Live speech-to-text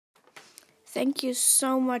Thank you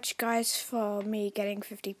so much, guys, for me getting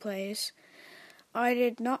 50 plays. I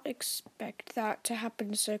did not expect that to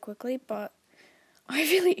happen so quickly, but I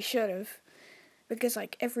really should have. Because,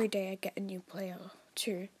 every day I get a new player,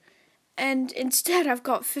 too. And instead, I've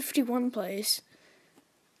got 51 plays.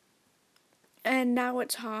 And now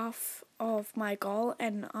it's half of my goal,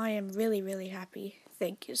 and I am really, really happy.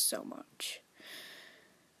 Thank you so much.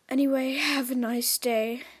 Anyway, have a nice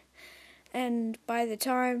day. And by the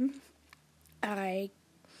time I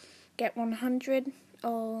get 100,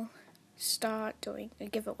 I'll start doing a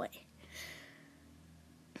giveaway.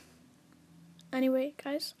 Anyway,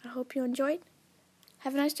 guys, I hope you enjoyed.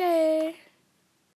 Have a nice day.